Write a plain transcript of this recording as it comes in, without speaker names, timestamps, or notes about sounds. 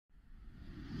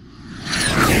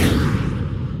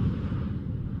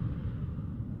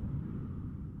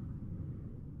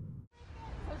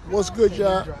What's good,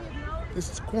 y'all?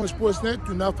 This is Corner Sports Net.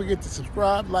 Do not forget to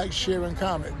subscribe, like, share, and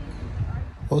comment.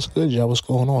 What's good, y'all? What's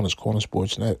going on? It's Corner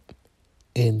Sports Net.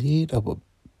 In need of a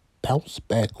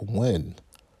bounce-back win,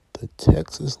 the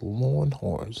Texas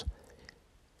Longhorns,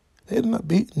 they ended up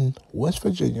beating West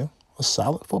Virginia, a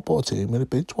solid football team in the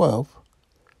Big 12,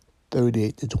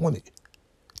 38-20.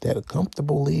 They had a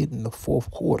comfortable lead in the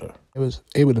fourth quarter. They was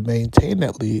able to maintain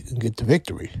that lead and get the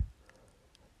victory.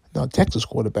 Now, Texas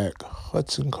quarterback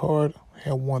Hudson Card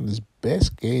had one of his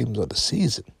best games of the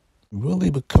season, really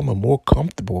becoming more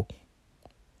comfortable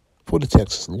for the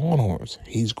Texas Longhorns.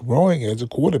 He's growing as a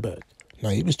quarterback. Now,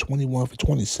 he was 21 for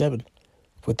 27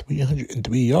 for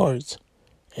 303 yards,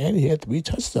 and he had 3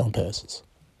 touchdown passes.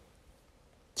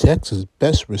 Texas'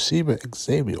 best receiver,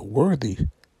 Xavier Worthy,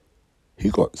 he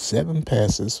got 7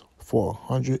 passes for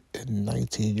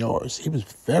 119 yards. He was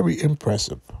very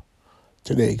impressive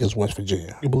today against West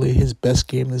Virginia. I believe his best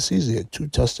game of the season. He had 2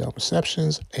 touchdown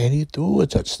receptions, and he threw a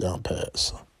touchdown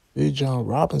pass. John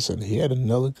Robinson, he had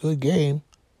another good game.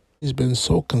 He's been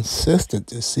so consistent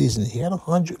this season. He had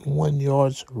 101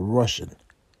 yards rushing,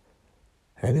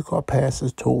 and he caught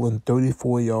passes totaling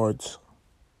 34 yards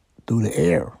through the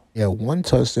air. He had 1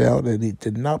 touchdown, and he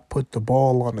did not put the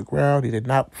ball on the ground. He did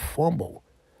not fumble.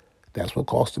 That's what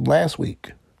cost him last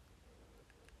week.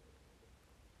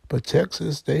 But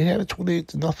Texas, they had a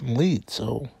 28-0 lead.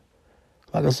 So,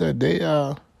 like I said, they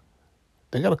got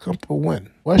a comfortable win.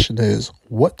 Question is,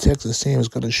 what Texas team is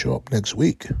going to show up next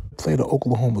week? Play the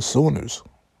Oklahoma Sooners,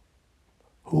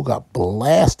 who got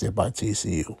blasted by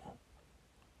TCU,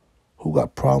 who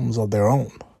got problems of their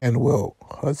own. And will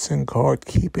Hudson Card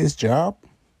keep his job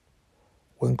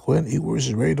when Quinn Ewers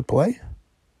is ready to play?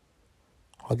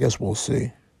 I guess we'll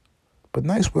see. But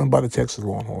nice win by the Texas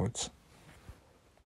Longhorns.